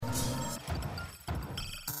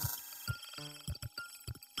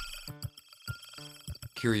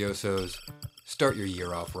Curiosos, start your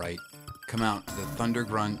year off right. Come out to the Thunder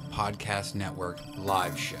Grunt Podcast Network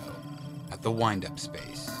live show at the Wind-Up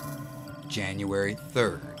Space, January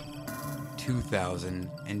 3rd,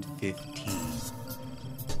 2015.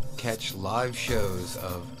 Catch live shows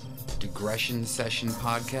of Digression Session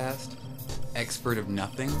Podcast, Expert of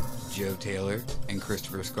Nothing, Joe Taylor and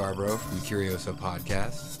Christopher Scarborough from the Curioso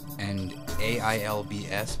Podcast, and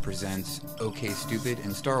AILBS presents OK Stupid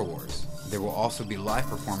and Star Wars. There will also be live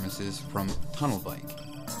performances from Tunnel Bike.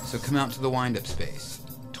 So come out to the Wind-Up Space,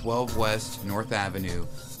 12 West North Avenue,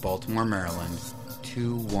 Baltimore, Maryland,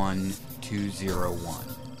 21201.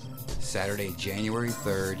 Saturday, January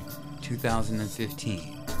 3rd,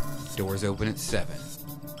 2015. Doors open at 7.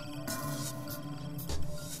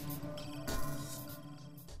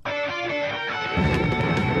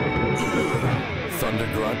 Thunder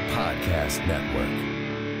Grunt Podcast Network.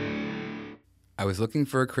 I was looking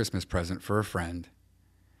for a Christmas present for a friend,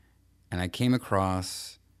 and I came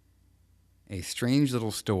across a strange little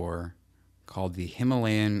store called the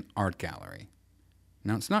Himalayan Art Gallery.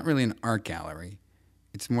 Now, it's not really an art gallery.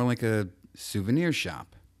 It's more like a souvenir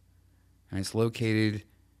shop, and it's located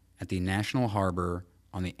at the National Harbor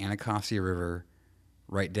on the Anacostia River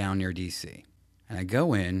right down near D.C. And I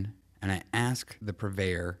go in, and I ask the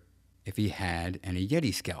purveyor if he had any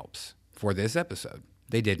Yeti scalps for this episode.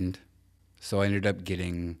 They didn't, so I ended up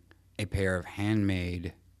getting a pair of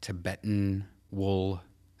handmade Tibetan wool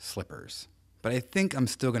slippers. But I think I'm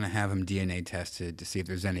still going to have them DNA tested to see if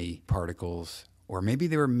there's any particles, or maybe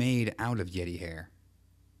they were made out of Yeti hair.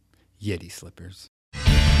 Yeti slippers.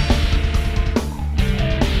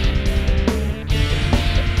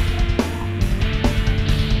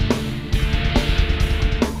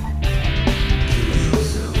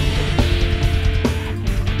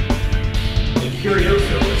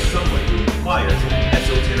 Curioso is someone who inquires into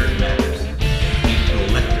esoteric matters, a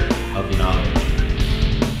collector of knowledge.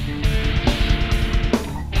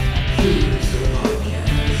 Curioso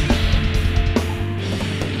Podcast.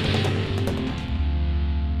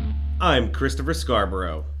 I'm Christopher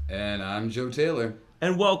Scarborough. And I'm Joe Taylor.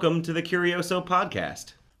 And welcome to the Curioso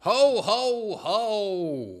Podcast. Ho, ho,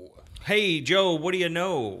 ho! Hey, Joe, what do you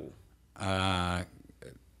know?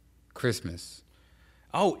 Christmas.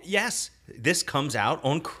 Oh, yes, this comes out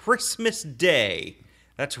on Christmas Day.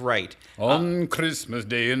 That's right. On Christmas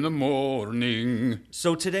Day in the morning.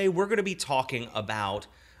 So today we're going to be talking about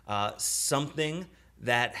something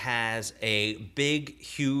that has a big,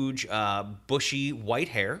 huge, bushy white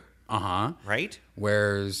hair. Uh-huh. Right?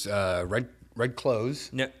 Wears red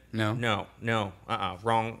clothes. No.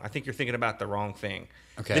 Wrong. I think you're thinking about the wrong thing.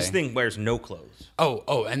 Okay. This thing wears no clothes.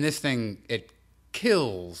 Oh, and this thing, it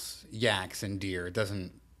kills yaks and deer. It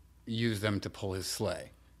doesn't use them to pull his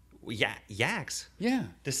sleigh. Yeah, yaks? Yeah.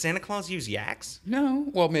 Does Santa Claus use yaks? No.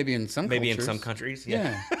 Well, maybe in some Maybe cultures. in some countries.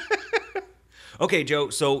 Yeah. Okay, Joe,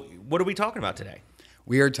 so what are we talking about today?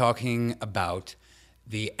 We are talking about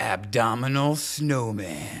the abdominal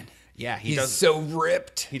snowman. Yeah, He's so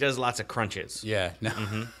ripped. He does lots of crunches. Yeah, no.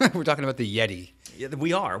 We're talking about the Yeti. Yeah,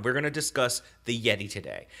 we are. We're going to discuss the Yeti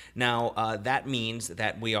today. Now, that means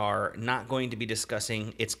that we are not going to be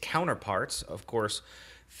discussing its counterparts, of course,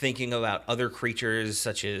 thinking about other creatures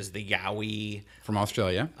such as the Yowie. From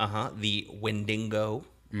Australia. The Wendigo,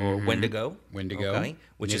 or Wendigo. Wendigo. Okay,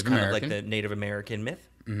 which is Native kind of like American. the Native American myth.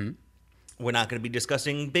 Mm-hmm. We're not going to be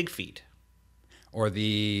discussing Big Feet. Or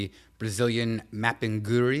the Brazilian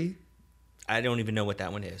Mapinguri. I don't even know what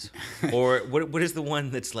that one is. Or what is the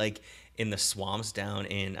one that's like in the swamps down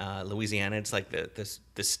in Louisiana? It's like the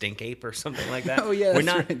stink ape or something like that. Oh, yeah, We're that's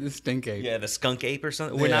not, right, the stink ape. Yeah, the skunk ape or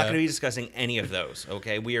something. We're Yeah. not going to be discussing any of those,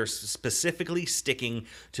 okay? We are specifically sticking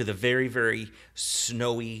to the very, very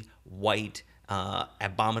snowy, white,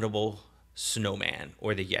 abominable snowman,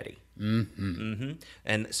 or the Yeti.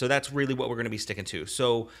 And so that's really what we're going to be sticking to.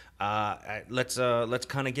 So let's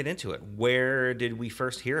kind of get into it. Where did we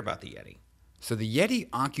first hear about the Yeti? So the Yeti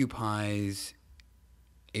occupies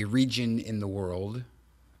a region in the world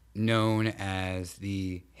known as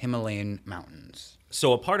the Himalayan Mountains.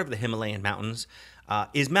 So a part of the Himalayan mountains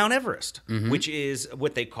is Mount Everest, which is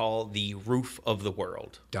what they call the roof of the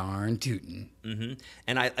world. Darn tootin'.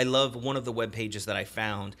 And I love one of the web pages that I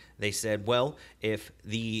found. They said, well, if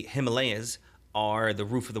the Himalayas are the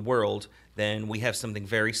roof of the world, then we have something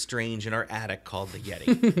very strange in our attic called the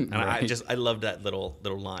Yeti. And I loved that little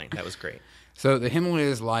line. That was great. So the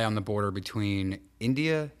Himalayas lie on the border between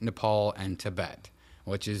India, Nepal, and Tibet,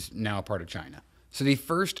 which is now a part of China. So the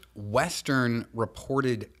first Western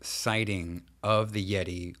reported sighting of the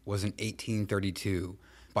Yeti was in 1832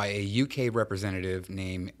 by a UK representative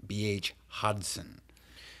named B.H. Hodgson.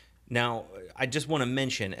 Now, I just want to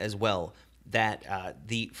mention as well that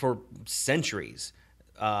for centuries,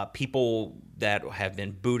 people that have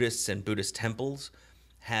been Buddhists and Buddhist temples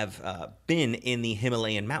have been in the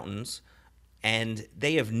Himalayan mountains, and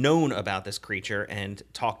they have known about this creature and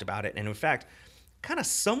talked about it, and in fact, kind of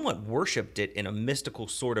somewhat worshipped it in a mystical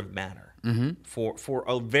sort of manner for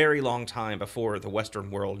a very long time before the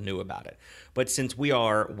Western world knew about it. But since we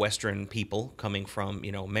are Western people coming from,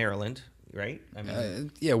 Maryland, right? I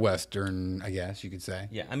mean, Yeah, Western, I guess you could say.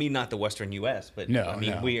 yeah, I mean not the Western U.S., but No, I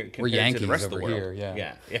mean no. we're compared We're Yankees to the rest of the over world.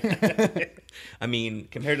 here, yeah. I mean,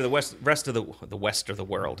 compared to the rest of the west of the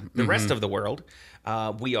world, the rest of the world,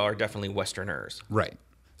 we are definitely Westerners. Right.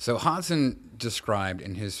 So Hodson described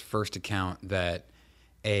in his first account that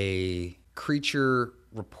a creature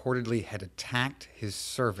reportedly had attacked his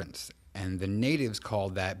servants, and the natives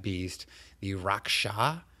called that beast the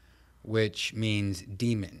Raksha, which means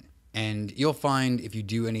demon. And you'll find if you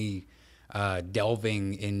do any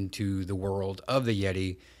delving into the world of the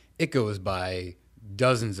Yeti, it goes by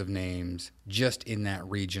dozens of names just in that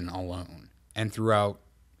region alone. And throughout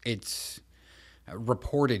its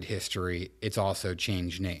reported history, it's also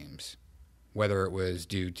changed names, whether it was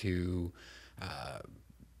due to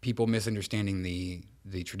people misunderstanding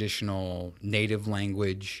the traditional native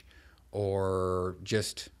language or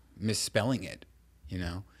just misspelling it,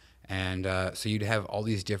 And so you'd have all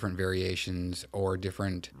these different variations or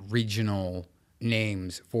different regional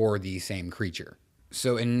names for the same creature.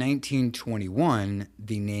 So in 1921,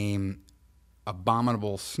 the name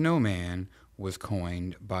Abominable Snowman was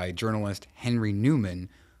coined by journalist Henry Newman,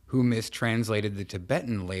 who mistranslated the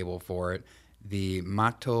Tibetan label for it, the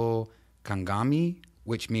Mato Kangami,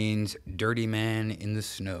 which means dirty man in the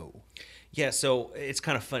snow. Yeah, so it's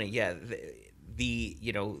kind of funny. Yeah, the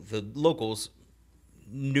locals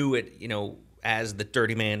knew it, as the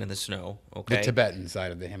dirty man in the snow. Okay, The Tibetan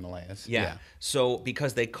side of the Himalayas. Yeah. So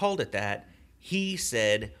because they called it that, he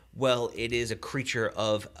said, well, it is a creature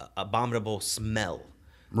of abominable smell.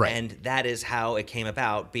 Right. And that is how it came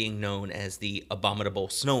about being known as the abominable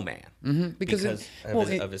snowman. Mm-hmm. Because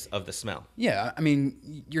of the smell. Yeah, I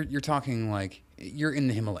mean, you're talking like you're in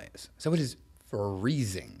the Himalayas, so it is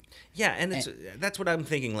freezing. Yeah, and that's what I'm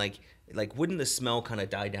thinking. Like wouldn't the smell kind of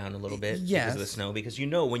die down a little bit because of the snow? Because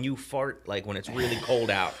when you fart, like when it's really cold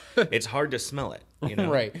out, it's hard to smell it.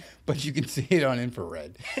 Right, but you can see it on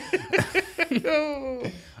infrared. No,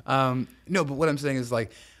 but what I'm saying is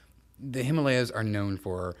like the Himalayas are known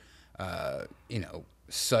for,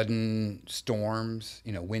 sudden storms,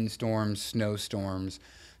 windstorms, snowstorms.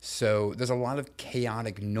 So there's a lot of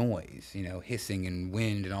chaotic noise, hissing and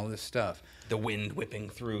wind and all this stuff. The wind whipping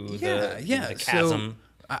through the chasm.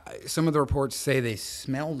 So, some of the reports say they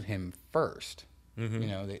smelled him first.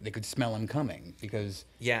 Mm-hmm. They could smell him coming because...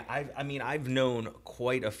 Yeah, I've known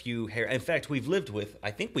quite a few in fact,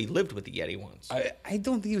 I think we lived with the Yeti once. I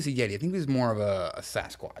don't think he was a Yeti. I think he was more of a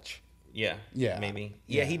Sasquatch. Yeah. Yeah. Maybe.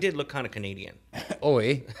 Yeah, he did look kind of Canadian.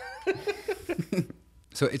 Oi.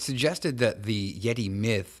 So it's suggested that the Yeti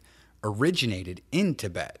myth originated in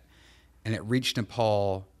Tibet, and it reached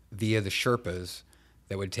Nepal via the Sherpas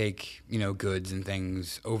that would take, goods and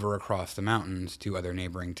things over across the mountains to other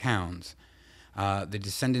neighboring towns. The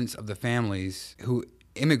descendants of the families who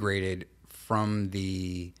immigrated from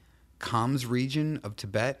the Khams region of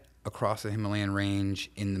Tibet across the Himalayan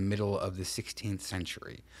range in the middle of the 16th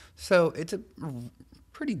century. So it's a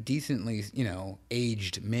pretty decently,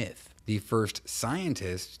 aged myth. The first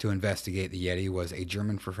scientist to investigate the Yeti was a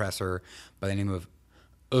German professor by the name of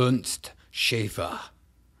Ernst Schaefer.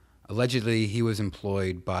 Allegedly, he was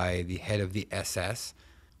employed by the head of the SS,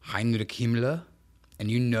 Heinrich Himmler, and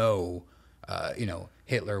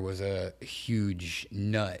Hitler was a huge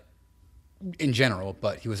nut in general,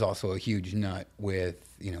 but he was also a huge nut with,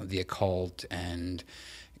 the occult and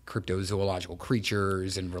cryptozoological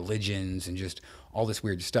creatures and religions and just all this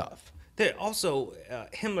weird stuff. Also,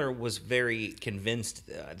 Himmler was very convinced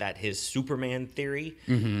that his Superman theory,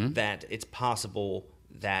 that it's possible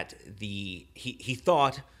that he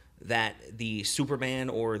thought that the Superman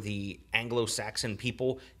or the Anglo-Saxon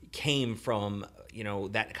people came from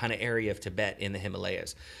that kind of area of Tibet in the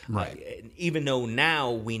Himalayas. Right. Even though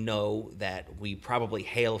now we know that we probably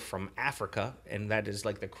hail from Africa, and that is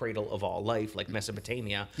like the cradle of all life, like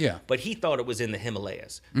Mesopotamia. Yeah. But he thought it was in the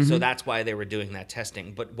Himalayas. So that's why they were doing that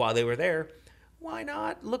testing. But while they were there, why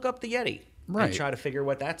not look up the Yeti? Right. And try to figure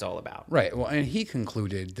what that's all about. Right. Well, and he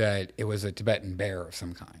concluded that it was a Tibetan bear of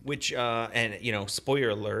some kind. Which, spoiler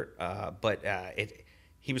alert,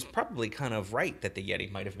 he was probably kind of right that the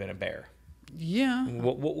Yeti might have been a bear. Yeah.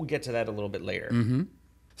 We'll get to that a little bit later. Mm-hmm.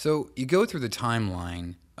 So you go through the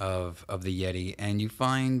timeline of the Yeti, and you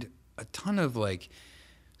find a ton of like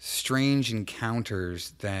strange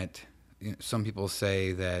encounters that some people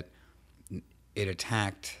say that it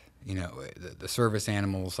attacked, the service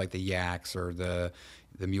animals like the yaks or the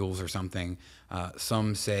mules or something.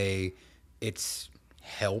 Some say it's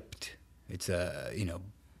helped. It's a,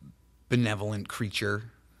 benevolent creature.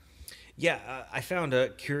 Yeah, I found a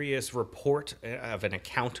curious report of an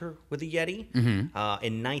encounter with a Yeti in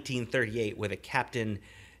 1938 with a Captain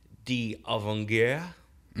d'Avonguer.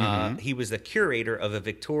 He was the curator of a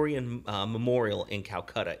Victorian memorial in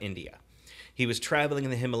Calcutta, India. He was traveling in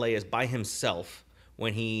the Himalayas by himself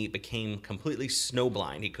when he became completely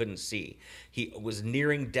snowblind. He couldn't see. He was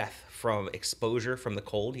nearing death from exposure from the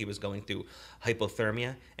cold. He was going through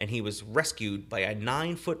hypothermia, and he was rescued by a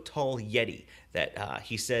 9-foot-tall Yeti that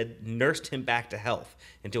he said nursed him back to health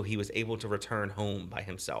until he was able to return home by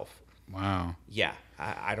himself. Wow. Yeah,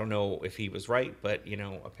 I don't know if he was right, but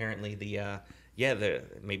apparently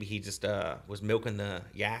maybe he just was milking the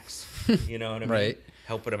yaks, you know what I mean? Right.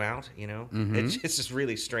 Helping him out, It's just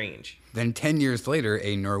really strange. Then 10 years later,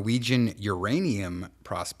 a Norwegian uranium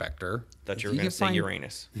prospector. Thought you were going to say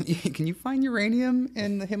Uranus. Can you find uranium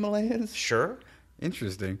in the Himalayas? Sure.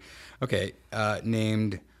 Interesting. Okay,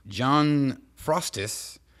 named John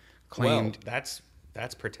Frostis claimed. Well,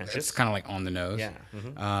 that's pretentious. It's kind of like on the nose. Yeah.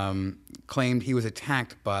 Mm-hmm. Claimed he was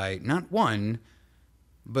attacked by not one,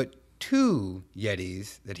 but 2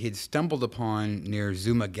 Yetis that he had stumbled upon near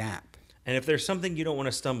Zuma Gap. And if there's something you don't want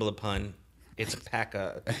to stumble upon, it's a pack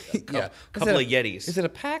of Yeah. couple of Yetis. Is it a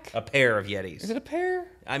pack? A pair of Yetis. Is it a pair?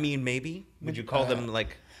 I mean, maybe. Would you call them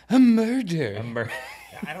like A murder. a murder?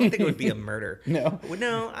 I don't think it would be a murder. No. Well,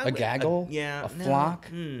 no. A gaggle? Yeah. A flock?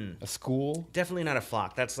 A school? Definitely not a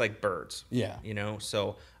flock. That's like birds. Yeah.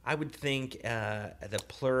 So I would think the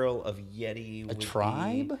plural of Yeti would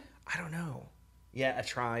tribe? be, I don't know. Yeah, a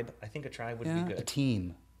tribe. I think a tribe would Yeah, be good. a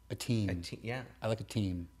team. Yeah. I like a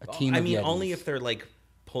team. A team. I of mean, Yetis. only if they're like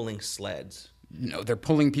pulling sleds. No, they're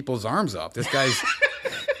pulling people's arms off. This guy's.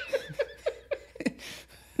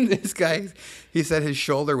 This guy, he said his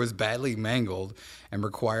shoulder was badly mangled and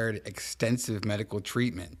required extensive medical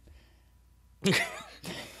treatment.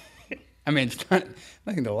 I mean, it's not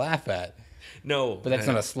nothing to laugh at, No, but that's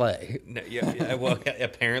not a sleigh. No, yeah, well,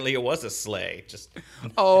 apparently it was a sleigh.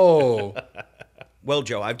 Oh, Well,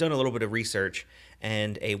 Joe, I've done a little bit of research,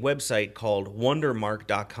 and a website called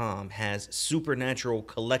wondermark.com has supernatural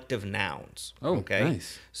collective nouns. Oh, okay?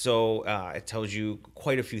 nice. So it tells you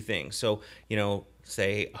quite a few things. So,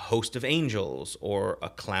 say a host of angels or a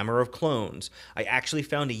clamor of clones. I actually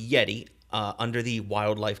found a Yeti under the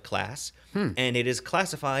wildlife class, and it is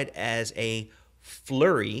classified as a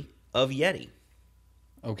flurry of Yeti.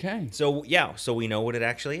 okay. So so we know what it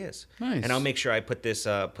actually is. Nice. And I'll make sure I put this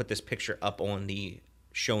picture up on the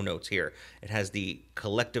show notes here. It has the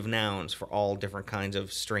collective nouns for all different kinds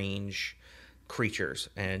of strange creatures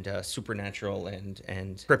and supernatural and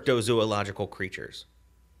cryptozoological creatures.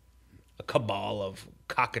 A cabal of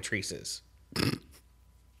cockatrices.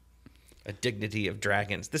 A dignity of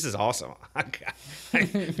dragons. This is awesome.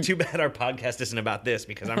 Too bad our podcast isn't about this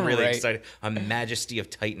because I'm really Right. excited. A majesty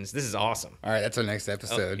of titans. This is awesome. All right, that's our next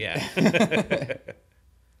episode. Yeah.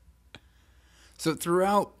 So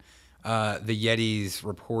throughout the Yeti's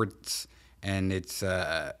reports and its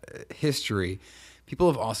history, people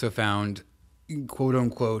have also found "quote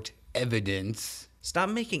unquote" evidence. Stop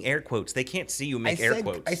making air quotes. They can't see you make air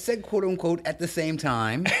quotes. I said "quote unquote" at the same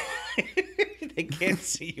time. They can't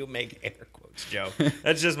see you make air quotes, Joe.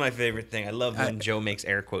 That's just my favorite thing. I love when Joe makes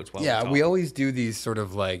air quotes while Yeah, we're we talking. always do these sort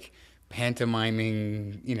of like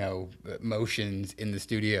pantomiming, motions in the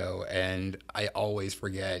studio, and I always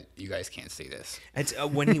forget you guys can't see this. It's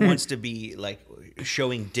when he wants to be like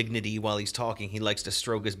showing dignity while he's talking. He likes to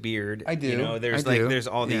stroke his beard. I do. There's I do. there's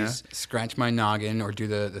all Yeah. these. Scratch my noggin or do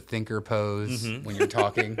the thinker pose Mm-hmm. when you're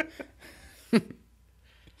talking.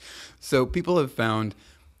 So people have found,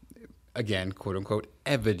 again, quote unquote,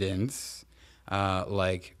 evidence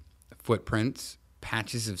like footprints,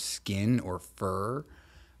 patches of skin or fur.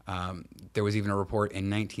 There was even a report in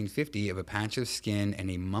 1950 of a patch of skin and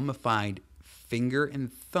a mummified finger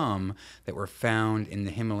and thumb that were found in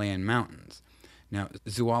the Himalayan mountains. Now,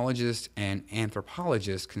 zoologists and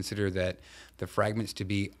anthropologists consider that the fragments to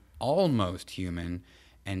be almost human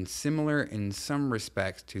and similar in some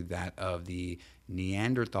respects to that of the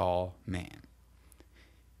Neanderthal man,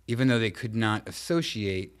 even though they could not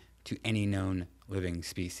associate to any known living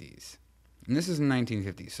species. And this is in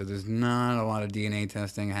 1950, so there's not a lot of DNA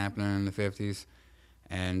testing happening in the 50s.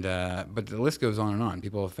 And but the list goes on and on.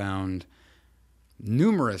 People have found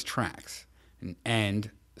numerous tracks,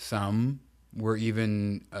 and some were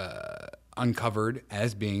even uncovered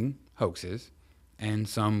as being hoaxes, and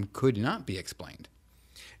some could not be explained.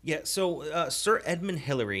 Yeah, so Sir Edmund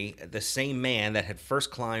Hillary, the same man that had first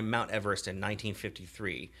climbed Mount Everest in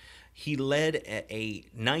 1953, he led a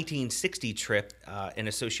 1960 trip in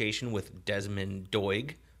association with Desmond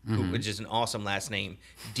Doig, which is an awesome last name,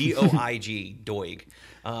 Doig, Doig.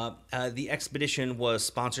 The expedition was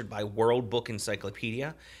sponsored by World Book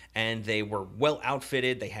Encyclopedia, and they were well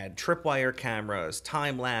outfitted. They had tripwire cameras,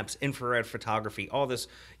 time lapse, infrared photography, all this,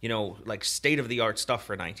 like state of the art stuff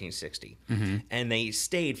for 1960. And they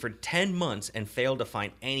stayed for 10 months and failed to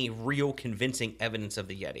find any real convincing evidence of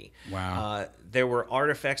the Yeti. Wow. There were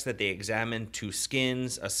artifacts that they examined, 2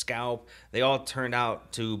 skins, a scalp. They all turned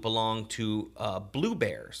out to belong to blue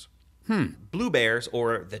bears. Blue bears,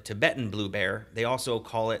 or the Tibetan blue bear, they also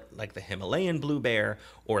call it like the Himalayan blue bear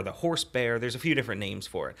or the horse bear. There's a few different names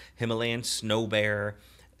for it. Himalayan snow bear,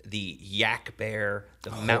 the yak bear,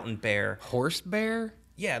 the mountain bear. Horse bear?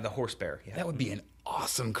 Yeah, the horse bear. Yeah. That would be an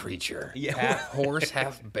awesome creature. Yeah. Half horse,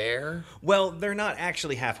 half bear. Well, they're not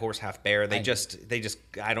actually half horse, half bear. They just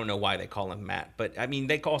I don't know why they call them that, but I mean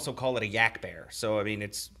they also call it a yak bear. So I mean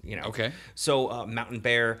it's Okay. So mountain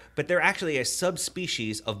bear, but they're actually a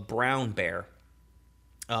subspecies of brown bear.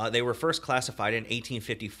 They were first classified in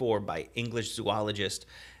 1854 by English zoologist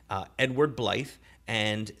Edward Blythe.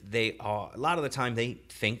 And they a lot of the time they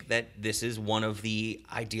think that this is one of the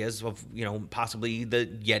ideas of possibly the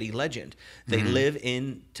Yeti legend. They live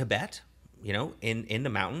in Tibet, in the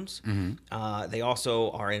mountains. They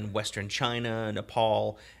also are in Western China,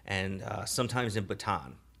 Nepal, and sometimes in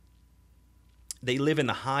Bhutan. They live in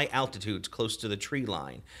the high altitudes close to the tree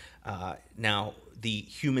line. Now, the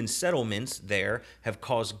human settlements there have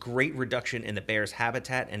caused great reduction in the bear's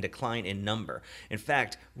habitat and decline in number. In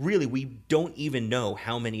fact, really, we don't even know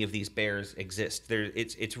how many of these bears exist.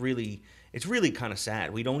 It's really kind of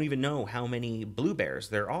sad. We don't even know how many blue bears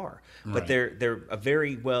there are, but they're a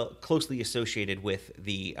very closely associated with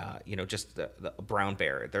the just the brown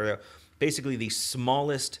bear. They're basically the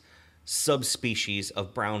smallest subspecies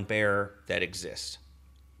of brown bear that exist.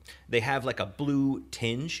 They have like a blue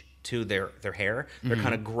tinge to their hair. They're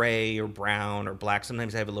kind of gray or brown or black.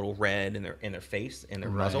 Sometimes they have a little red in their face, in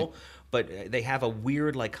their muzzle, but they have a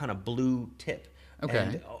weird like kind of blue tip. Okay.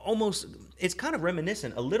 And almost it's kind of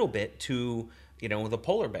reminiscent a little bit to the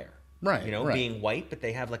polar bear. Right. Being white, but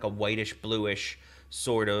they have like a whitish bluish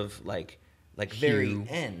sort of like very hue.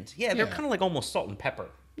 end. Yeah, they're kind of like almost salt and pepper.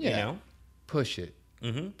 Yeah. Push it.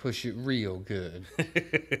 Push it real good.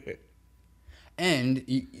 And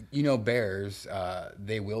bears,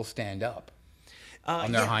 they will stand up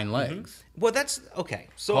on their hind legs. Well, that's okay.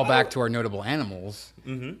 So Call back to our notable animals.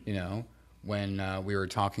 When we were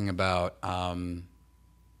talking about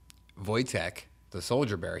Wojtek, the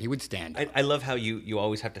soldier bear, he would stand up. I love how you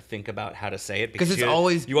always have to think about how to say it because it's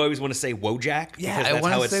always you always want to say Wojak. Yeah, because I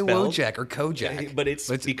want to say spelled. Wojak or Kojak, but it's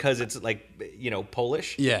because it's like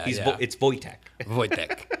Polish. Yeah, it's Wojtek.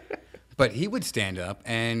 Wojtek. But he would stand up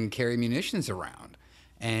and carry munitions around.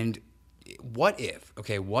 And what if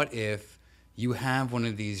you have one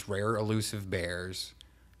of these rare elusive bears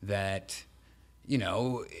that,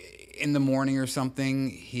 in the morning or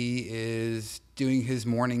something, he is doing his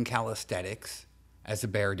morning calisthenics, as a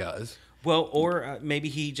bear does. Well, or maybe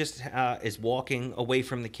he just is walking away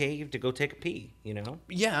from the cave to go take a pee,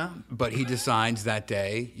 Yeah, but he decides that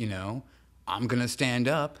day, I'm going to stand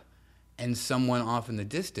up, and someone off in the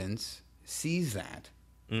distance sees that,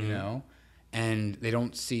 and they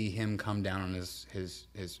don't see him come down on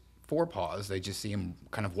his forepaws. They just see him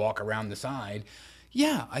kind of walk around the side.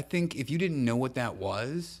 Yeah, I think if you didn't know what that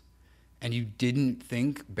was, and you didn't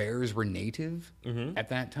think bears were native at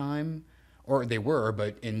that time, or they were,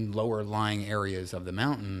 but in lower lying areas of the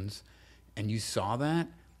mountains, and you saw that,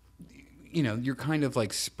 you're kind of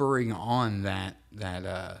like spurring on that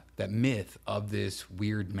myth of this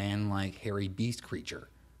weird man-like hairy beast creature.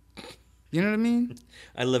 You know what I mean?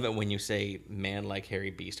 I love it when you say man-like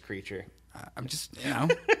hairy beast creature. I'm just,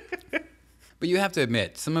 But you have to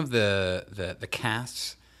admit, some of the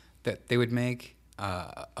casts that they would make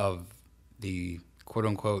of the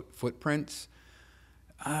quote-unquote footprints,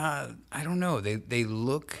 I don't know. They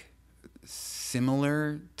look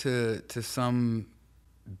similar to some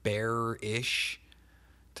bear-ish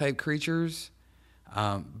type creatures,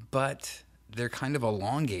 but they're kind of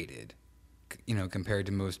elongated, compared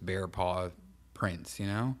to most bear paw prints,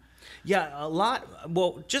 Yeah, a lot.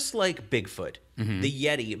 Well, just like Bigfoot, the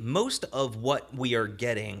Yeti, most of what we are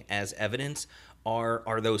getting as evidence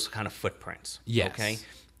are those kind of footprints. Yes. Okay.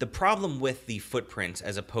 The problem with the footprints,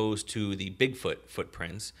 as opposed to the Bigfoot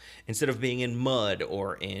footprints, instead of being in mud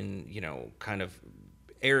or in kind of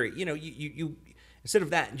area, you Instead of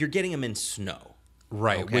that, you're getting them in snow.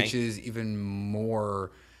 Right, Okay? which is even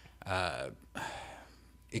more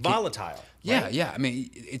Volatile. Yeah, right? yeah. I mean,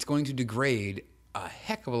 it's going to degrade a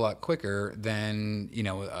heck of a lot quicker than,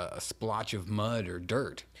 a splotch of mud or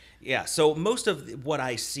dirt. Yeah, so most of what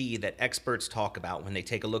I see that experts talk about when they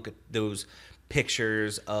take a look at those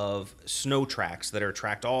pictures of snow tracks that are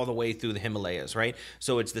tracked all the way through the Himalayas, right?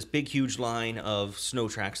 So it's this big, huge line of snow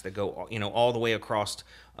tracks that go, all the way across,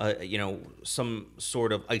 some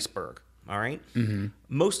sort of iceberg, all right? Mm-hmm.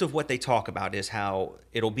 Most of what they talk about is how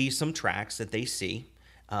it'll be some tracks that they see.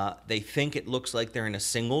 They think it looks like they're in a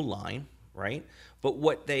single line, right? But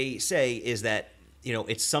what they say is that,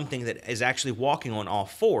 it's something that is actually walking on all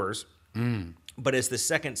fours. But as the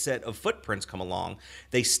second set of footprints come along,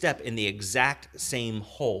 they step in the exact same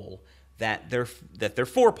hole that their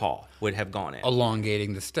forepaw would have gone in.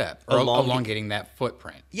 Elongating the step, or elongating that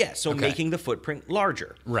footprint. Yeah, so Okay. making the footprint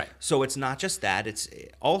larger. Right. So it's not just that; it's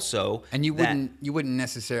also And you that- wouldn't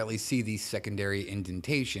necessarily see the secondary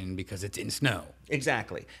indentation because it's in snow.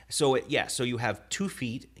 Exactly. So so you have 2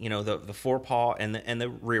 feet, the forepaw and the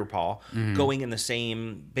rear paw going in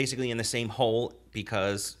basically in the same hole,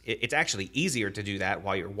 because it's actually easier to do that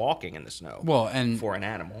while you're walking in the snow. Well, and for an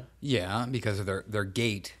animal. yeah, because of their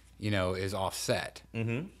gait, is offset.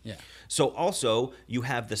 Mm-hmm. Yeah. So also you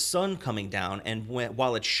have the sun coming down, and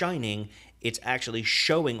while it's shining, it's actually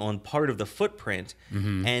showing on part of the footprint,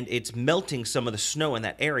 and it's melting some of the snow in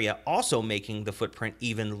that area, also making the footprint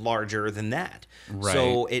even larger than that. Right.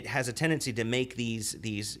 So it has a tendency to make these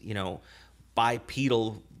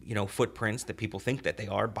bipedal footprints that people think that they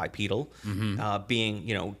are bipedal,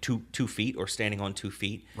 being 2 feet or standing on 2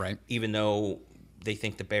 feet, Right. even though they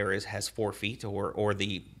think the bear has 4 feet, or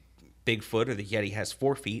the Bigfoot or the Yeti has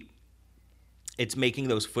 4 feet. It's making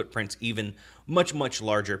those footprints even much, much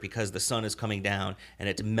larger because the sun is coming down and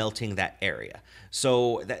it's melting that area.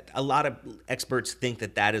 So that a lot of experts think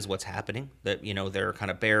that is what's happening, that, they're kind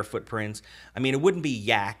of bear footprints. I mean, it wouldn't be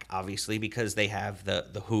yak, obviously, because they have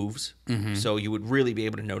the hooves. So you would really be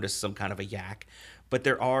able to notice some kind of a yak. But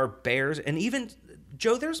there are bears, and even,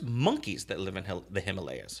 Joe, there's monkeys that live in the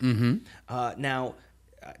Himalayas. Now,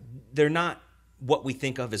 they're not what we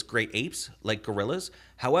think of as great apes, like gorillas.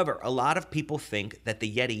 However, a lot of people think that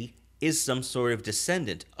the Yeti is some sort of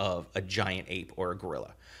descendant of a giant ape or a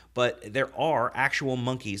gorilla. But there are actual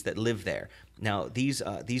monkeys that live there. Now, these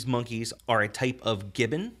monkeys are a type of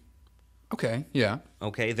gibbon. Okay. Yeah.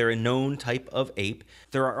 Okay, they're a known type of ape.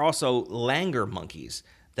 There are also langur monkeys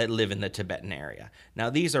that live in the Tibetan area. Now,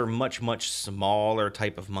 these are much, much smaller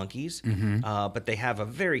type of monkeys, but they have a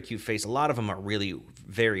very cute face. A lot of them are really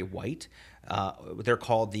very white. They're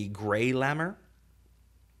called the gray lammer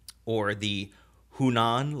or the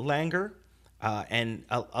Hunan langur, and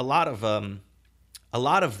a lot of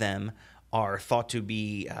them are thought to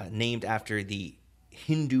be named after the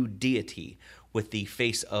Hindu deity with the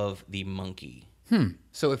face of the monkey.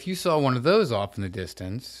 So if you saw one of those off in the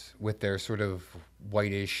distance with their sort of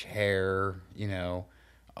whitish hair,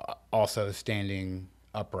 also standing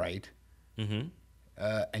upright,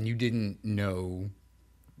 and you didn't know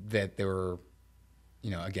that they were,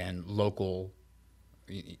 again, local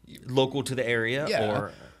to the area,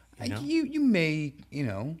 or you may,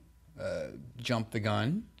 jump the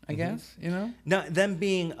gun, I guess, Now, them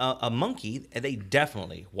being a monkey, they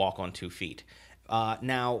definitely walk on 2 feet.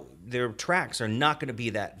 Now, their tracks are not going to be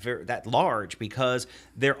that large because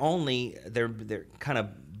they're kind of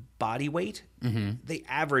body weight. They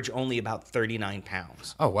average only about 39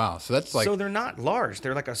 pounds. Oh, wow. So that's like... So they're not large.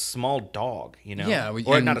 They're like a small dog, Yeah.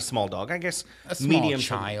 or and not a small dog. I guess a small medium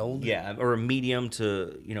child. or a medium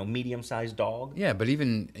to medium-sized dog. Yeah, but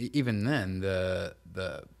even then,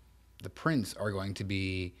 the prints are going to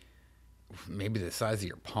be maybe the size of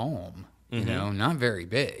your palm. Not very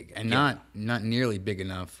big, and not nearly big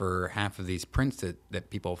enough for half of these prints that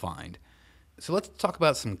people find. So let's talk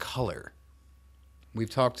about some color. We've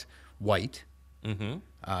talked white,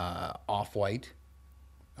 off-white.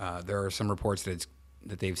 There are some reports that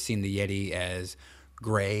they've seen the Yeti as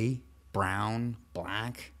gray, brown,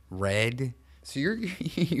 black, red. So you're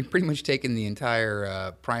pretty much taking the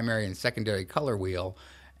entire primary and secondary color wheel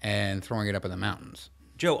and throwing it up in the mountains.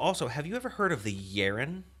 Joe, also, have you ever heard of the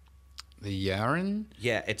Yeren? The Yeren?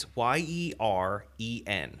 Yeah, it's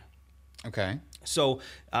Yeren. Okay. So,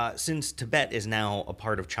 since Tibet is now a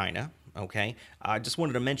part of China, okay, I just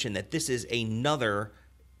wanted to mention that this is another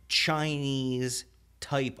Chinese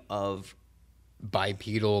type of...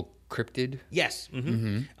 Bipedal cryptid? Yes.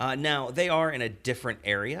 Now, they are in a different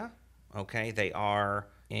area, okay? They are,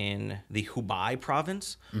 in the Hubei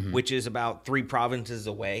province, which is about 3 provinces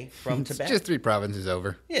away from Tibet. Just 3 provinces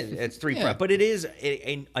over. Yeah, it's 3 Yeah. but it is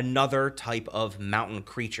another type of mountain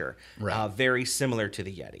creature, Right. very similar to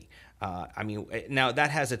the Yeti. I mean, now that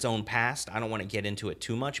has its own past. I don't want to get into it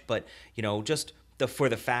too much, but just for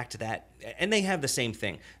the fact that, and they have the same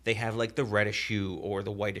thing. They have like the reddish shoe or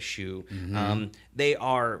the whitish shoe. They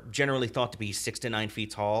are generally thought to be 6 to 9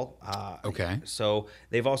 feet tall. Okay. So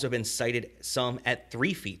they've also been sighted some at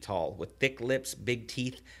 3 feet tall with thick lips, big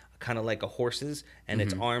teeth, kind of like a horse's, and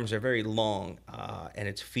its arms are very long, and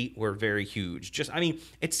its feet were very huge.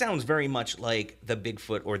 It sounds very much like the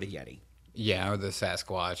Bigfoot or the Yeti. Yeah, or the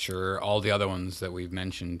Sasquatch, or all the other ones that we've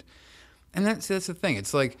mentioned. And that's the thing.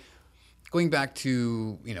 It's like going back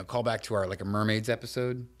to, call back to our like a mermaids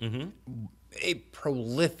episode. A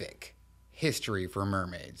prolific history for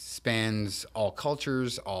mermaids spans all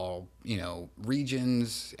cultures, all,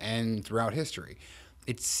 regions, and throughout history.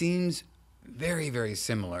 It seems very, very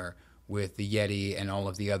similar with the Yeti and all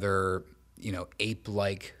of the other,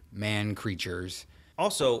 ape-like man creatures.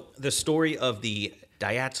 Also, the story of the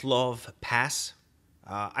Dyatlov Pass.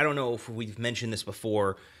 I don't know if we've mentioned this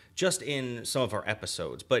before, just in some of our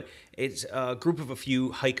episodes, but it's a group of a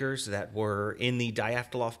few hikers that were in the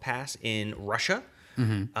Dyatlov Pass in Russia,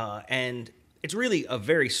 and it's really a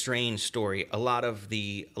very strange story. A lot of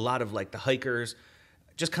like the hikers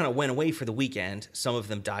just kind of went away for the weekend. Some of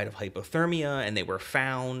them died of hypothermia, and they were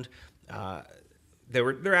found. There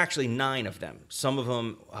are actually 9 of them. Some of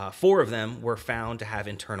them, 4 of them, were found to have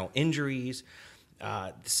internal injuries.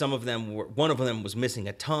 One of them was missing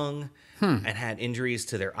a tongue and had injuries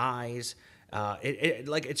to their eyes.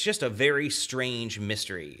 It's just a very strange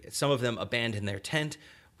mystery. Some of them abandoned their tent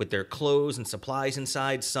with their clothes and supplies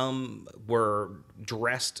inside. Some were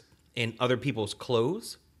dressed in other people's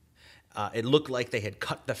clothes. It looked like they had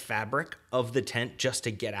cut the fabric of the tent just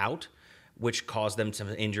to get out, which caused them some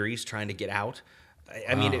injuries trying to get out.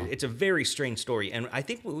 It's a very strange story, and I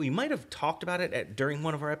think we might have talked about it during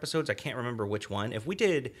one of our episodes. I can't remember which one. If we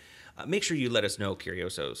did, make sure you let us know,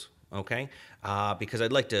 Curiosos, okay? Because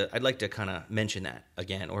I'd like to kind of mention that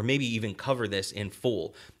again, or maybe even cover this in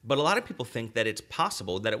full. But a lot of people think that it's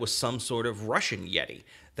possible that it was some sort of Russian Yeti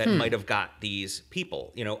that might have got these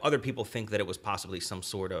people. Other people think that it was possibly some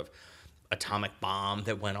sort of atomic bomb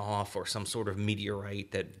that went off, or some sort of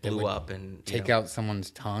meteorite that blew up and take out someone's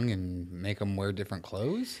tongue and make them wear different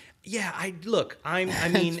clothes. Yeah,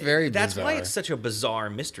 It's very that's bizarre. why it's such a bizarre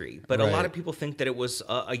mystery. But a lot Right. of people think that it was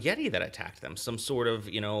a Yeti that attacked them, some sort of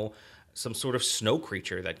snow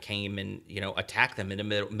creature that came and attacked them in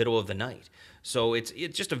the middle of the night. So it's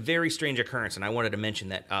just a very strange occurrence, and I wanted to mention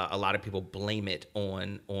that a lot of people blame it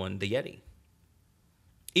on the Yeti.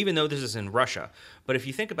 Even though this is in Russia. But if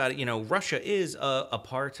you think about it, Russia is a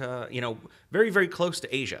part, very, very close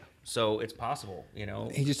to Asia. So it's possible,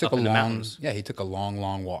 He just took up in the he mountains. took a long,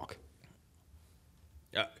 long walk.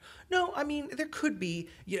 No, there could be,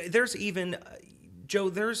 there's even, Joe,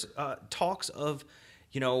 there's talks of,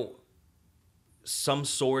 some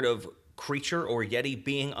sort of creature or Yeti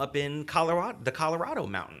being up in the Colorado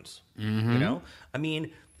mountains,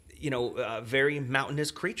 very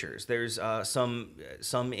mountainous creatures. There's some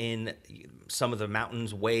in some of the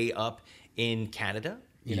mountains way up in Canada,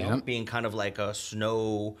 being kind of like a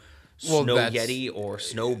snow Yeti or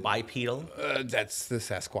snow bigipedal. That's the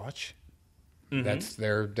Sasquatch. That's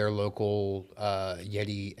their local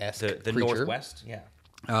Yeti-esque The creature. Northwest, yeah.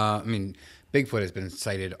 Bigfoot has been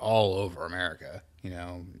sighted all over America.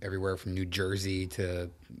 Everywhere from New Jersey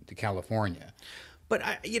to California. But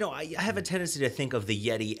I have a tendency to think of the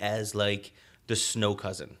Yeti as like the snow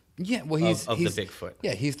cousin. Yeah, well, he's the Bigfoot.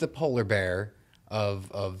 Yeah, he's the polar bear of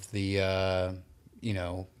the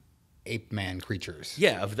ape man creatures.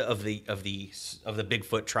 Yeah, of the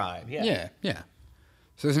Bigfoot tribe. Yeah. Yeah.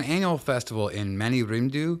 So there's an annual festival in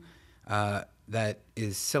Manirimdu that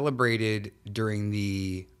is celebrated during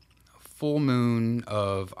the full moon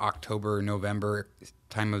of October, November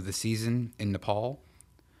time of the season in Nepal.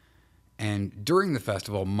 And during the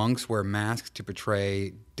festival, monks wear masks to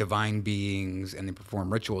portray divine beings, and they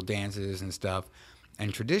perform ritual dances and stuff.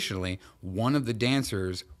 And traditionally, one of the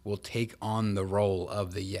dancers will take on the role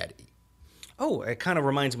of the Yeti. Oh, it kind of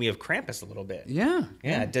reminds me of Krampus a little bit. Yeah.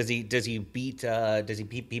 Does he beat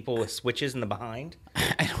people with switches in the behind?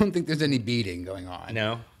 I don't think there's any beating going on.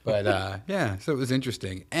 No. But so it was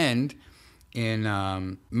interesting. And in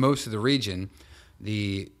most of the region,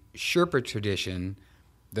 the Sherpa tradition,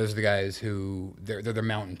 those are the guys who, they're the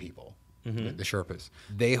mountain people, the Sherpas.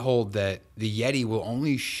 They hold that the Yeti will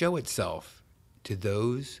only show itself to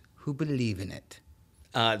those who believe in it.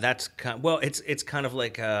 That's well, it's kind of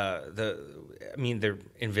like I mean, they're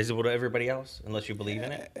invisible to everybody else unless you believe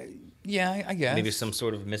in it. Yeah, I guess. Maybe some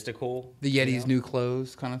sort of mystical. the Yeti's new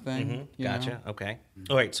clothes kind of thing. you know? Gotcha. Okay.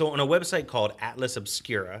 All right. So on a website called Atlas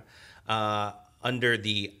Obscura, under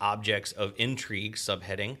the Objects of Intrigue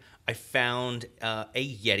subheading, I found a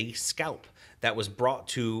Yeti scalp that was brought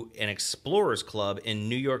to an explorers club in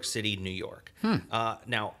New York City, New York.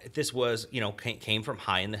 Now, this was, came from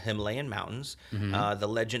high in the Himalayan mountains. The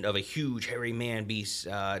legend of a huge hairy man beast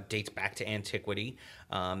dates back to antiquity.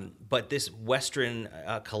 But this Western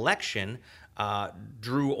collection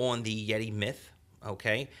drew on the Yeti myth,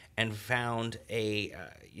 okay, and found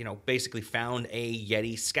basically found a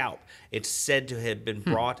Yeti scalp. It's said to have been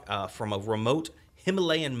brought from a remote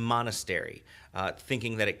Himalayan monastery,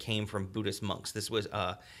 thinking that it came from Buddhist monks. This was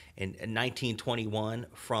in 1921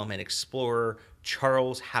 from an explorer,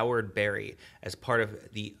 Charles Howard Berry, as part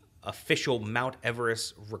of the official Mount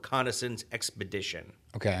Everest reconnaissance expedition.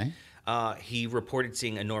 Okay. He reported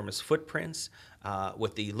seeing enormous footprints,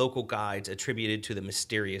 with the local guides attributed to the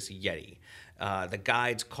mysterious Yeti. The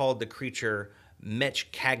guides called the creature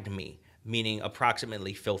Mech Cagmi, meaning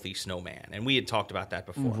approximately filthy snowman. And we had talked about that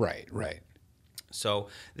before. Right. So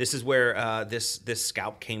this is where this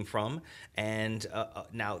scalp came from, and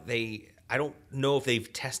now I don't know if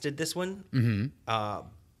they've tested this one.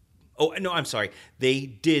 Oh no, I'm sorry, they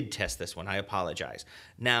did test this one. I apologize.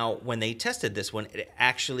 Now, when they tested this one, it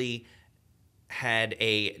actually had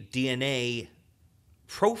a DNA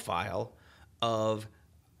profile of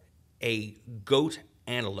a goat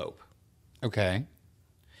antelope. Okay.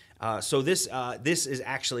 So this is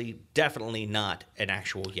actually definitely not an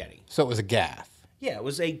actual Yeti. So it was a gaff. Yeah, it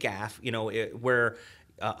was a gaff, where,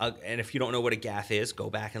 and if you don't know what a gaff is,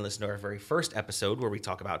 go back and listen to our very first episode where we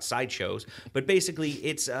talk about sideshows. But basically,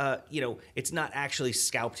 it's, it's not actually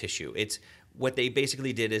scalp tissue. It's what they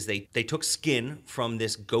basically did is they took skin from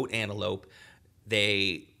this goat antelope,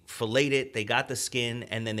 they filleted it, they got the skin,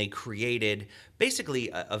 and then they created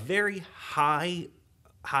basically a very high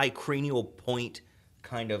cranial point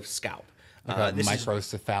kind of scalp. This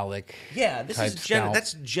microcephalic.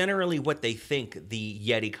 That's generally what they think the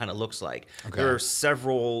Yeti kind of looks like. Okay. There are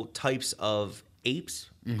several types of apes,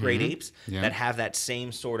 great apes, Yeah. that have that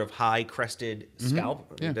same sort of high crested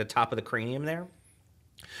scalp, Yeah. the top of the cranium there.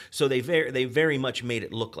 So they very much made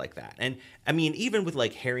it look like that. And I mean, even with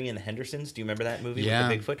like Harry and the Hendersons, do you remember that movie Yeah.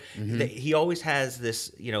 with the Bigfoot? He always has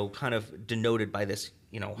this, kind of denoted by this,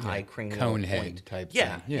 high cranial cone point. head type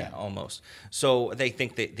Yeah, thing. yeah, almost. So they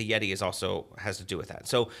think that the Yeti is also has to do with that.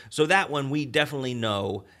 So that one we definitely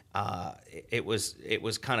know it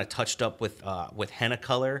was kind of touched up with henna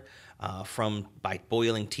color by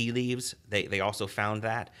boiling tea leaves. They also found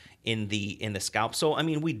that in the scalp. So I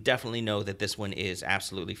mean, we definitely know that this one is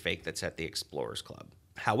absolutely fake. That's at the Explorers Club.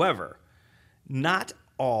 However, not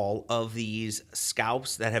all of these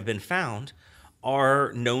scalps that have been found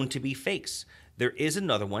are known to be fakes. There is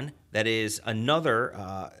another one that is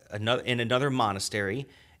another in another monastery.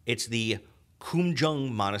 It's the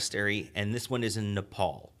Kumjung Monastery, and this one is in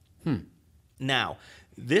Nepal. Now,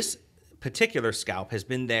 this particular scalp has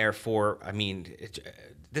been there for,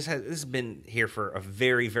 this has been here for a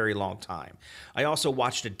very, very long time. I also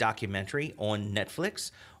watched a documentary on Netflix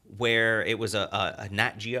where it was a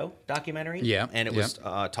Nat Geo documentary, and it was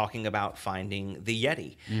talking about finding the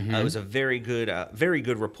Yeti. It was a very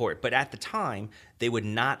good report. But at the time, they would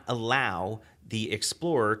not allow the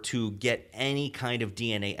explorer to get any kind of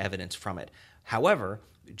DNA evidence from it. However,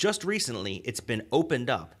 just recently, it's been opened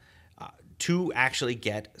up to actually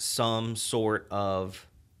get some sort of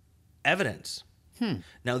evidence.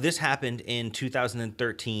 Now, this happened in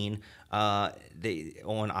 2013. On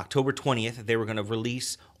October 20th, they were going to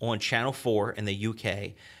release on Channel 4 in the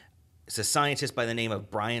UK. It's a scientist by the name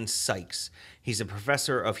of Brian Sykes. He's a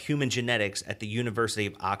professor of human genetics at the University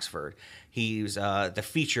of Oxford. He's the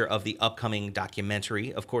feature of the upcoming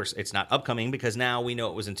documentary. Of course, it's not upcoming because now we know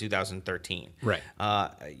it was in 2013. Right.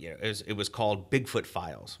 It was called Bigfoot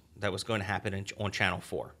Files. That was going to happen on Channel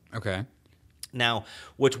 4. Okay. Now,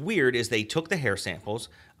 what's weird is they took the hair samples.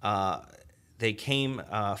 They came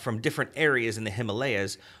from different areas in the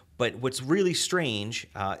Himalayas. But what's really strange,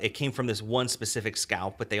 it came from this one specific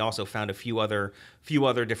scalp, but they also found a few other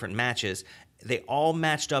different matches. They all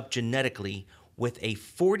matched up genetically with a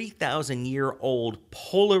 40,000-year-old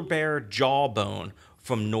polar bear jawbone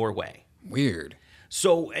from Norway. Weird.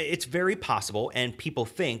 So it's very possible, and people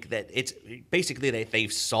think that it's basically that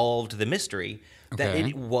they've solved the mystery, that Okay.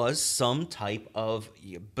 it was some type of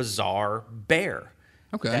bizarre bear.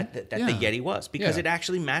 Okay. that Yeah. the Yeti was, because Yeah. it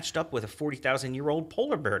actually matched up with a 40,000-year-old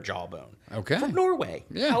polar bear jawbone. Okay. From Norway.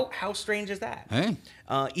 Yeah. How strange is that? Hey.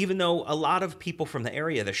 Even though a lot of people from the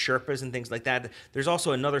area, the Sherpas and things like that, there's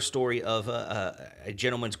also another story of a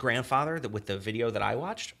gentleman's grandfather with the video that I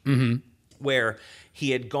watched, where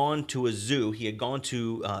he had gone to a zoo. He had gone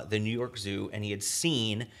to the New York Zoo, and he had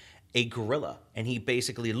seen a gorilla, and he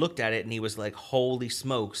basically looked at it and he was like, "Holy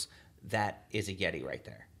smokes, that is a Yeti right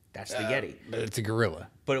there. That's the Yeti." But it's a gorilla.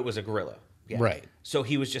 But it was a gorilla. Yeah. Right. So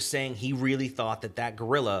he was just saying he really thought that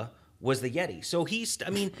gorilla was the Yeti. So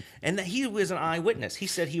and that he was an eyewitness. He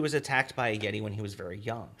said he was attacked by a Yeti when he was very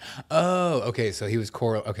young. Oh, okay. So he was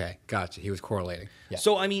okay, gotcha. He was correlating. Yeah.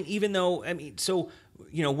 So what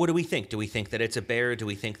do we think? Do we think that it's a bear? Do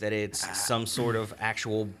we think that it's some sort of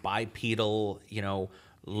actual bipedal,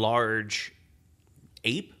 large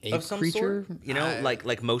ape of some creature? sort?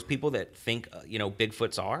 Like most people that think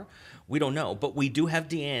Bigfoots are. We don't know, but we do have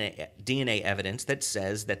DNA evidence that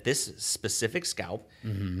says that this specific scalp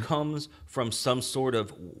comes from some sort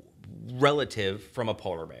of relative from a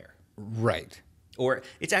polar bear. Right. Or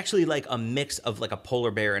it's actually like a mix of like a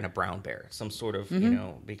polar bear and a brown bear, some sort of,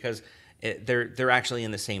 because they're actually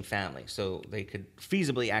in the same family, so they could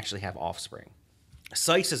feasibly actually have offspring.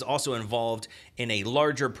 SICE is also involved in a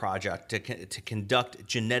larger project to conduct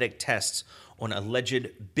genetic tests on alleged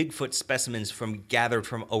Bigfoot specimens gathered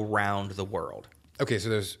from around the world. Okay, so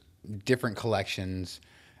there's different collections,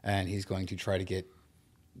 and he's going to try to get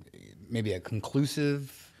maybe a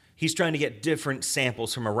conclusive. He's trying to get different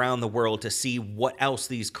samples from around the world to see what else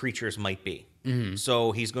these creatures might be.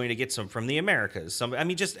 So he's going to get some from the Americas,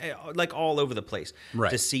 just like all over the place,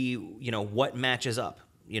 right, to see what matches up.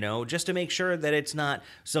 Just to make sure that it's not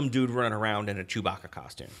some dude running around in a Chewbacca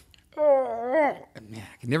costume. Yeah,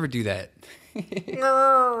 I could never do that.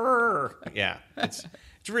 Yeah, it's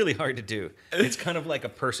really hard to do. It's kind of like a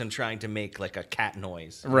person trying to make like a cat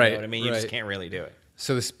noise. You Right, know what I mean? You just right. can't really do it.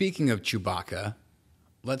 So speaking of Chewbacca,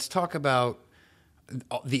 let's talk about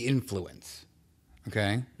the influence.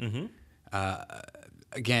 Okay? Mm-hmm.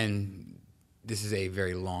 Again, this is a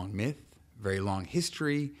very long myth, very long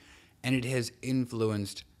history, and it has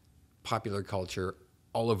influenced popular culture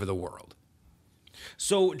all over the world.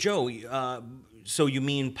 So, Joe, so you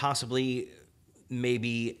mean possibly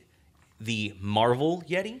maybe the Marvel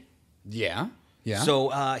Yeti? Yeah. Yeah. So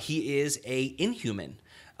he is a Inhuman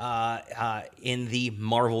in the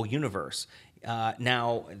Marvel universe.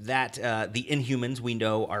 Now that the Inhumans we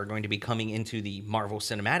know are going to be coming into the Marvel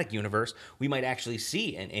Cinematic Universe, we might actually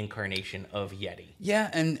see an incarnation of Yeti.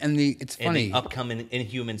 Yeah, and it's In funny. the upcoming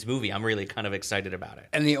Inhumans movie. I'm really kind of excited about it.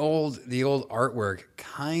 And the old artwork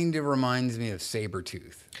kind of reminds me of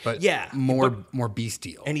Sabretooth, but Yeah, more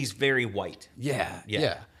bestial. And he's very white. yeah.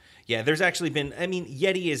 Yeah, there's actually been,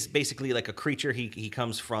 Yeti is basically like a creature. He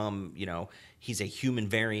comes from, he's a human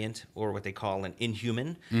variant, or what they call an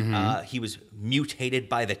Inhuman. He was mutated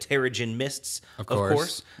by the Terrigen Mists, of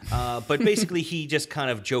course. But basically, he just kind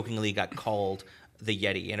of jokingly got called the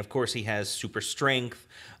Yeti. And of course, he has super strength,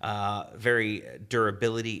 very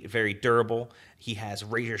durable. He has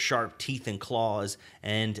razor sharp teeth and claws,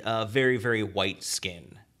 and very, very white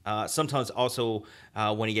skin. Sometimes also,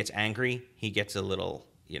 when he gets angry, he gets a little...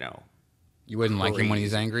 You wouldn't like him when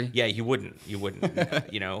he's crazy. angry? Yeah, you wouldn't.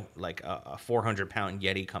 Like a 400-pound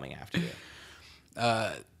Yeti coming after you.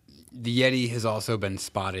 The Yeti has also been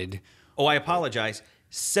spotted. Oh, I apologize.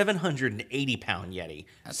 780-pound Yeti,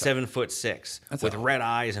 7'6", with red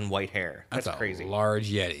eyes and white hair. That's crazy. A large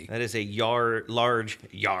Yeti. That is a large.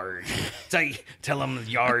 Tell him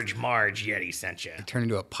Yarge Marge Yeti sent you. Turned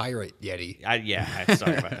into a pirate Yeti.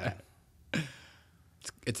 Sorry about that.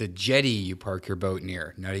 It's a jetty you park your boat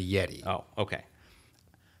near, not a Yeti. Oh, okay.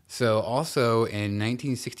 So also in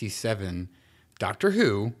 1967, Doctor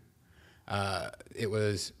Who, it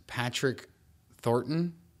was Patrick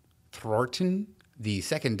Thornton, the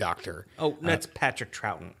second Doctor. Oh, that's Patrick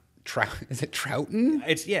Troughton. Is it Troughton?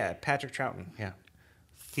 It's Patrick Troughton. Yeah,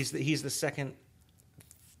 he's the second.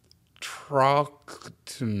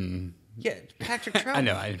 Troughton. Yeah, Patrick Troughton. I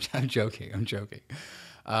know. I'm joking.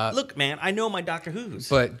 Look, man, I know my Doctor Who's.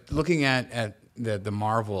 But looking at the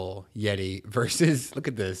Marvel Yeti versus, look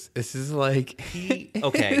at this. This is like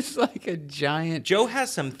okay. It's like a giant. Joe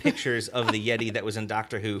has some pictures of the Yeti that was in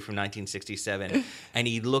Doctor Who from 1967, and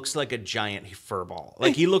he looks like a giant furball.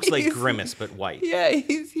 Like he looks like Grimace but white. Yeah,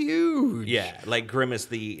 he's huge. Yeah, like Grimace,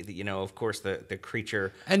 the of course the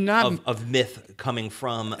creature And not- of myth coming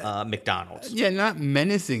from McDonald's. Yeah, not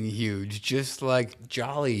menacing huge, just like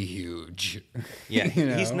jolly huge. Yeah,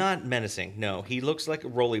 he's know? not menacing. No, he looks like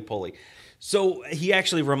roly poly. So he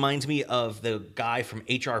actually reminds me of the guy from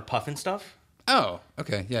HR Puffin Stuff. Oh,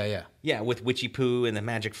 okay. Yeah, yeah. Yeah, with Witchy Poo and the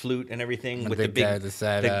magic flute and everything. With the big big guy with the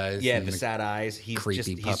sad eyes Yeah, and the the sad eyes.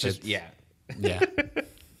 creepy puppets. Yeah. Yeah.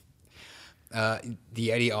 The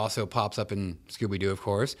Yeti also pops up in Scooby-Doo, of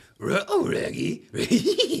course. Oh,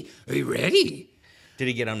 Raggy. Are you ready? Did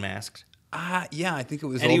he get unmasked? Yeah, I think it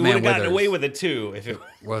was And Old he would Man have gotten Withers. away with it too if it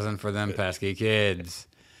Wasn't for them pesky kids.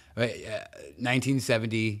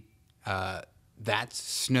 1970, that's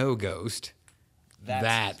Snow Ghost.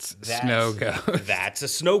 That's Snow Ghost. That's a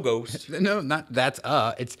snow ghost. No, not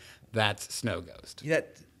it's that's Snow Ghost.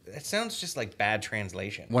 That sounds just like bad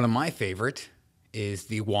translation. One of my favorite is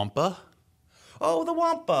the Wampa. Oh, the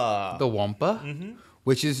Wampa. The Wampa,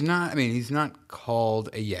 which is not, I mean, he's not called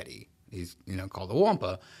a Yeti. He's, called a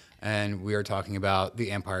Wampa. And we are talking about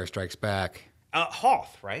The Empire Strikes Back.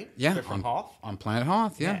 Hoth, right? Yeah. They're from Hoth. On Planet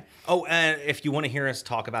Hoth, yeah. Oh, and if you want to hear us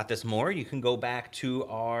talk about this more, you can go back to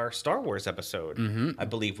our Star Wars episode. I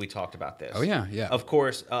believe we talked about this. Oh, yeah, yeah. Of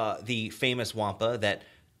course, the famous Wampa that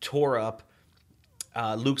tore up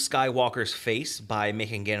Luke Skywalker's face by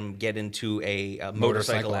making him get into a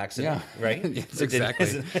motorcycle accident, yeah. right? It's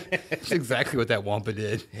exactly what that Wampa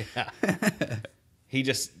did. He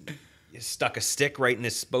just stuck a stick right in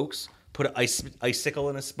his spokes, put an icicle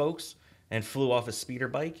in his spokes, and flew off his speeder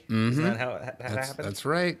bike. Isn't that how that happened? That's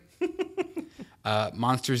right.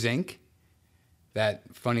 Monsters, Inc., that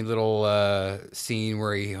funny little scene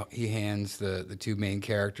where he hands the two main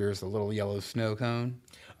characters a little yellow snow cone.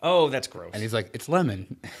 Oh, that's gross. And he's like, it's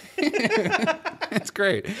lemon. It's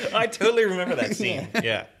great. I totally remember that scene.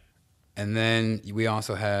 Yeah. And then we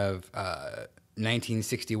also have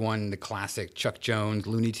 1961, the classic Chuck Jones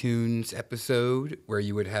Looney Tunes episode, where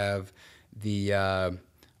you would have the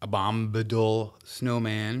abominable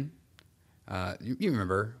snowman. You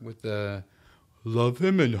remember, with the love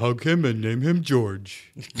him and hug him and name him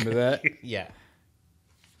George. Remember that? Yeah.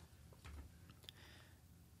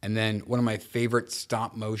 And then one of my favorite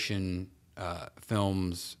stop motion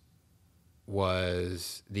films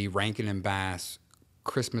was the Rankin and Bass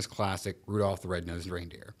Christmas classic Rudolph the Red-Nosed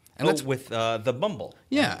Reindeer. And that's with the Bumble.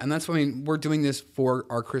 Yeah, and that's, I mean, we're doing this for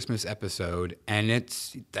our Christmas episode, and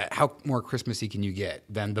it's how more Christmassy can you get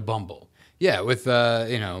than the Bumble? Yeah, with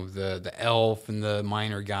the elf and the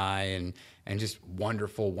miner guy and just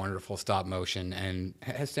wonderful, wonderful stop motion. And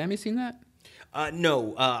has Sammy seen that?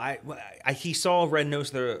 No, he saw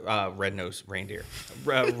Red-Nosed Reindeer.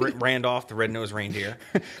 Randolph the Red-Nosed Reindeer.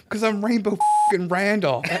 Because I'm Rainbow fucking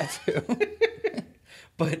Randolph. That's who.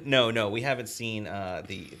 But no, we haven't seen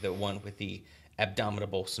the one with the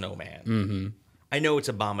abominable snowman. Mm-hmm. I know it's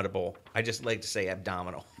abominable. I just like to say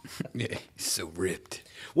abdominal. Yeah, so ripped.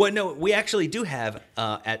 Well, no, we actually do have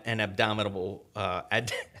an abominable.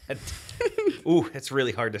 Ooh, it's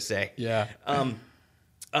really hard to say. Yeah.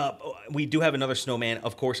 We do have another snowman,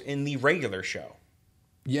 of course, in the regular show.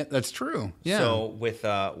 Yeah, that's true. Yeah. So with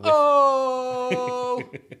oh,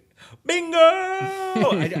 bingo!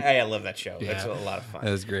 I love that show. Yeah. That's a lot of fun.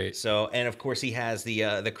 That was great. So, and of course, he has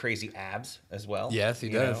the crazy abs as well. Yes, he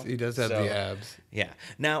does. He does have the abs. Yeah.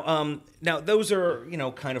 Now those are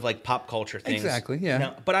kind of like pop culture things. Exactly. Yeah.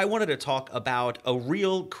 Now, but I wanted to talk about a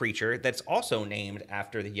real creature that's also named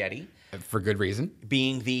after the Yeti, For good reason.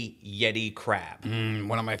 being the Yeti crab.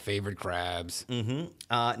 One of my favorite crabs.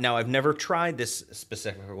 Now, I've never tried this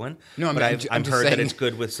specific one. No, I mean, but I'm I've just heard that saying- it's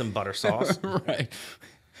good with some butter sauce. Right.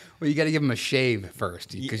 Well, you got to give them a shave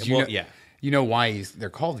first, because Yeah. you know why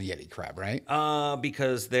they're called the Yeti crab, right?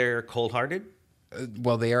 Because they're cold-hearted.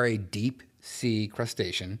 Well, they are a deep sea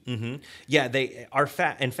crustacean. Yeah, they are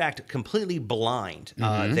in fact completely blind.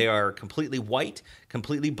 They are completely white,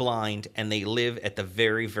 completely blind, and they live at the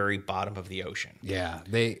very, very bottom of the ocean. Yeah,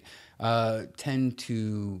 they tend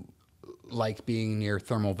to like being near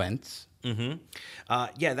thermal vents.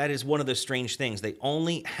 Yeah, that is one of the strange things. They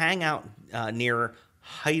only hang out near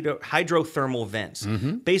hydrothermal vents.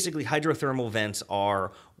 Basically, hydrothermal vents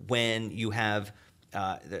are when you have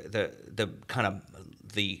the kind of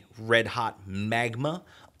the red hot magma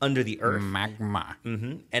under the earth, Magma.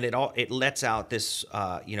 and it lets out this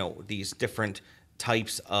these different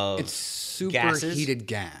types of It's super gases. heated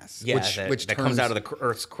gas. Yeah, which that comes out of the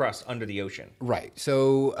Earth's crust under the ocean. Right.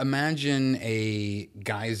 So imagine a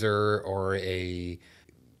geyser or a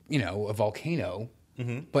volcano,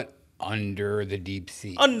 but under the deep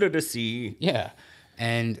sea. Under the sea. Yeah.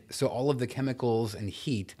 And so all of the chemicals and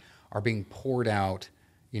heat are being poured out,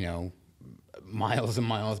 miles and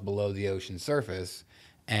miles below the ocean surface.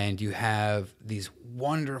 And you have these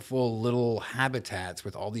wonderful little habitats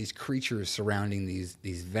with all these creatures surrounding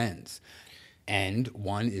these vents. And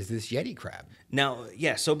one is this Yeti crab. Now,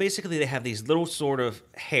 yeah, so basically they have these little sort of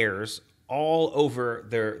hairs all over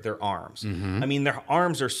their arms. Mm-hmm. I mean, their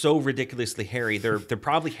arms are so ridiculously hairy. They're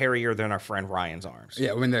probably hairier than our friend Ryan's arms.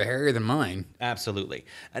 Yeah, when they're hairier than mine. Absolutely.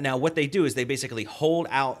 And now what they do is they basically hold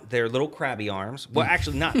out their little crabby arms. Well,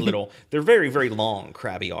 actually not little. They're very, very long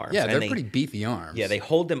crabby arms. Yeah, And they're they, pretty beefy arms. Yeah, they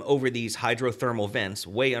hold them over these hydrothermal vents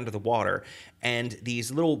way under the water, and these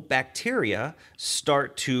little bacteria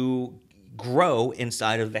start to grow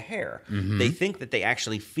inside of the hair. Mm-hmm. They think that they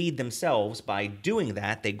actually feed themselves by doing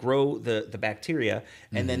that. They grow the bacteria,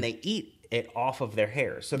 and then they eat it off of their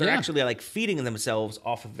hair. So they're Yeah. actually like feeding themselves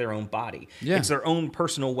off of their own body. Yeah. It's their own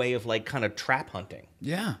personal way of like kind of trap hunting.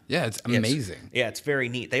 Yeah, it's amazing. It's very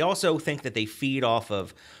neat. They also think that they feed off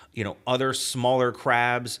of, other smaller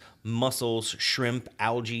crabs, mussels, shrimp,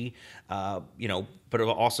 algae, but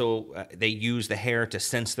also they use the hair to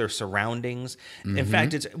sense their surroundings. In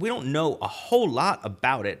fact, we don't know a whole lot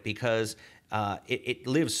about it because it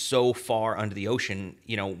lives so far under the ocean,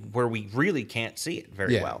 where we really can't see it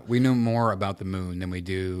very Yeah, well. we know more about the moon than we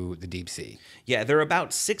do the deep sea. Yeah, they're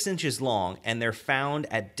about 6 inches long, and they're found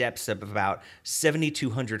at depths of about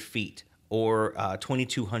 7,200 feet or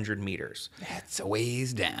 2,200 meters. That's a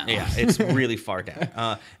ways down. Yeah, it's really far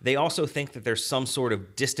down. They also think that there's some sort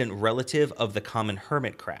of distant relative of the common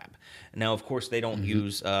hermit crab. Now, of course, they don't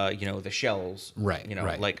use, the shells, Right.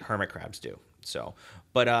 like hermit crabs do. So,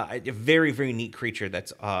 but a very, very neat creature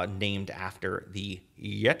that's named after the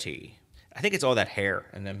Yeti. I think it's all that hair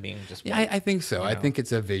and them being just Yeah, white. I think so. I think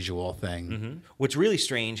it's a visual thing. What's really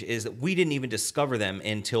strange is that we didn't even discover them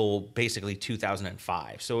until basically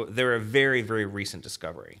 2005. So they're a very, very recent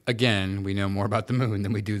discovery. Again, we know more about the moon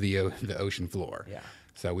than we do the ocean floor. Yeah.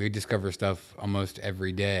 So we discover stuff almost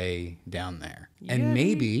every day down there. And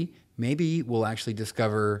maybe we'll actually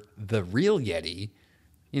discover the real Yeti,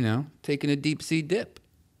 taking a deep sea dip.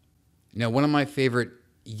 One of my favorite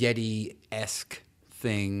Yeti-esque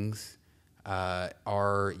things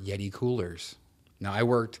are Yeti coolers. Now, I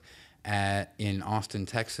worked in Austin,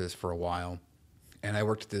 Texas for a while, and I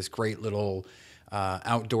worked at this great little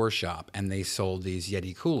outdoor shop, and they sold these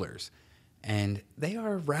Yeti coolers. And they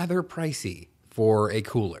are rather pricey for a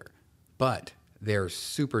cooler, but they're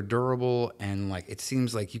super durable, and it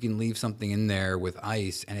seems like you can leave something in there with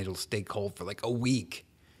ice, and it'll stay cold for a week.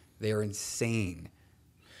 They are insane.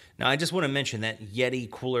 Now, I just want to mention that Yeti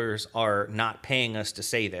coolers are not paying us to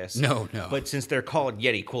say this. No. But since they're called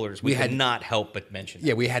Yeti coolers, we could not help but mention it.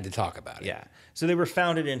 Yeah, we had to talk about it. Yeah. So they were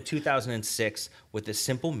founded in 2006 with the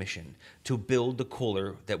simple mission to build the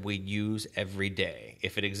cooler that we use every day,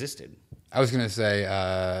 if it existed. I was going to say,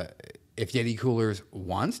 if Yeti Coolers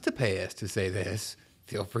wants to pay us to say this,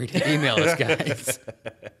 feel free to email us, guys.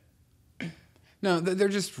 No, they're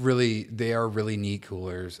just they are really neat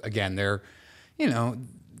coolers. Again, they're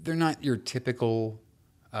not your typical,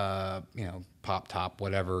 pop top,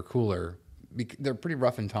 whatever cooler. They're pretty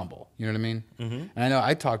rough and tumble. You know what I mean? Mm-hmm. And I know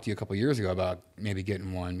I talked to you a couple years ago about maybe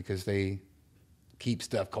getting one because they keep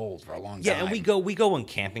stuff cold for a long time. Yeah, and we go on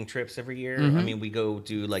camping trips every year. Mm-hmm. I mean, we go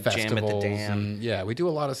do Jam at the Dam. And, we do a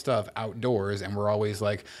lot of stuff outdoors, and we're always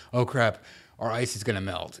like, oh crap, our ice is gonna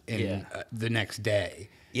melt in the next day.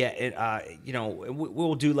 Yeah,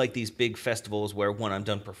 we'll do these big festivals where when I'm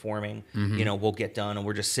done performing, we'll get done and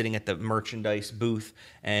we're just sitting at the merchandise booth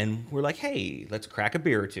and we're like, hey, let's crack a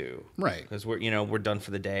beer or two, right? Because we're done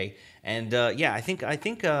for the day. And I think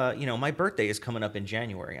my birthday is coming up in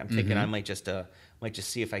January. I'm thinking I might just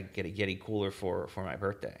see if I can get a Yeti cooler for my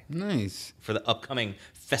birthday. Nice for the upcoming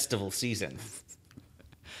festival season.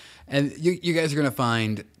 And you guys are going to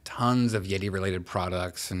find tons of Yeti-related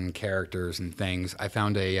products and characters and things. I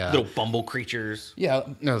found a... little bumble creatures. Yeah,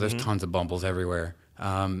 no, there's tons of bumbles everywhere.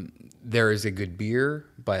 There is a good beer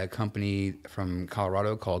by a company from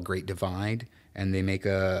Colorado called Great Divide, and they make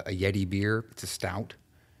a Yeti beer. It's a stout.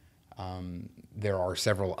 There are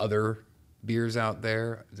several other beers out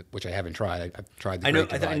there, which I haven't tried. I've tried the I know.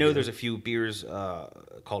 Great Divide I know beer. There's a few beers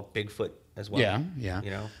called Bigfoot as well.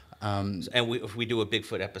 Yeah. And if we do a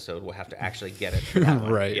Bigfoot episode, we'll have to actually get it for that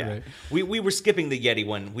one. Right. We were skipping the Yeti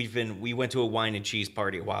one. We went to a wine and cheese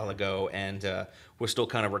party a while ago, and we're still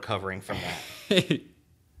kind of recovering from that.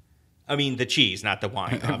 I mean, the cheese, not the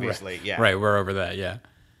wine, obviously. Right. Yeah. Right, we're over that, yeah.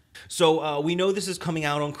 So we know this is coming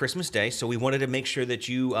out on Christmas Day, so we wanted to make sure that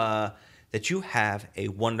you have a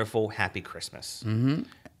wonderful, happy Christmas. Mm-hmm.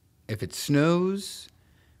 If it snows,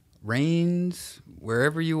 rains,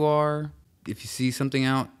 wherever you are, if you see something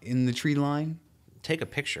out in the tree line, take a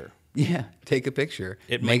picture. Yeah, take a picture.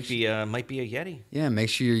 It might be a Yeti. Yeah, make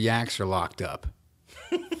sure your yaks are locked up.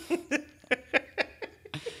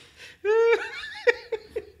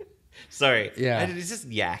 Sorry. Yeah. It's just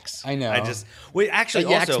yaks. I know. Actually, It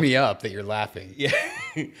yaks also, me up that you're laughing. yeah.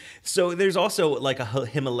 So there's also like a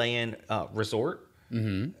Himalayan resort.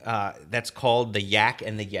 That's called the Yak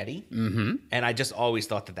and the Yeti. Mm-hmm. And I just always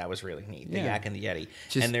thought that was really neat. The Yeah. Yak and the Yeti.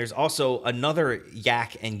 Just- and there's also another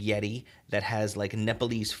Yak and Yeti that has like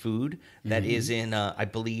Nepalese food that is in, I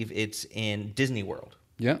believe it's in Disney World.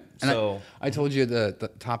 Yeah. And So- I told you at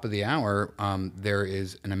the top of the hour, there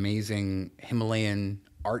is an amazing Himalayan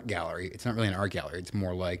art gallery. It's not really an art gallery. It's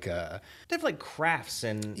more like They have like crafts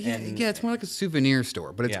and it's more like a souvenir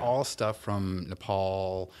store, but it's Yeah. all stuff from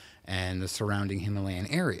Nepal and the surrounding Himalayan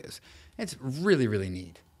areas. It's really, really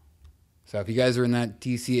neat. So if you guys are in that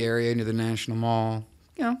DC area near the National Mall,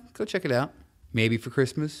 go check it out. Maybe for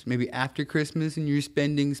Christmas, maybe after Christmas, and you're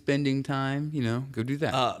spending time, go do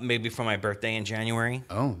that. maybe for my birthday in January.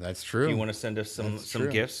 Oh, that's true. If you want to send us some True.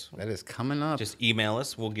 gifts, That is coming up. just email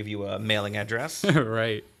us. We'll give you a mailing address.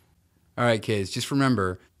 Right. All right, kids, just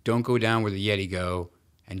remember, don't go down where the Yeti go,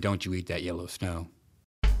 and don't you eat that yellow snow.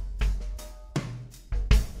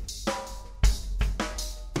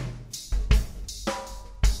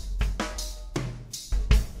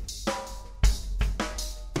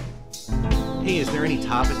 Hey, is there any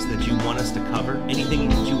topics that you want us to cover? Anything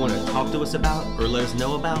that you want to talk to us about or let us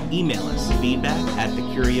know about? Email us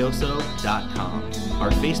feedback@thecurioso.com.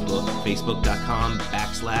 Our Facebook,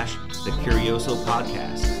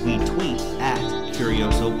 facebook.com/thecuriosopodcast. We tweet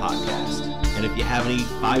 @curiosopodcast. And if you have any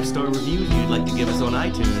 5-star reviews you'd like to give us on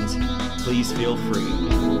iTunes, please feel free.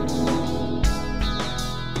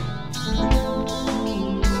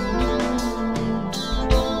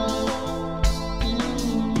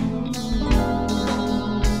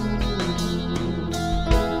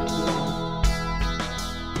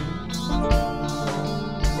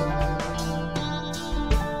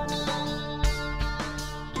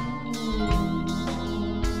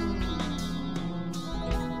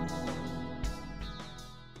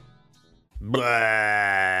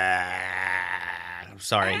 Blah.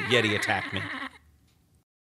 Sorry, Yeti attacked me.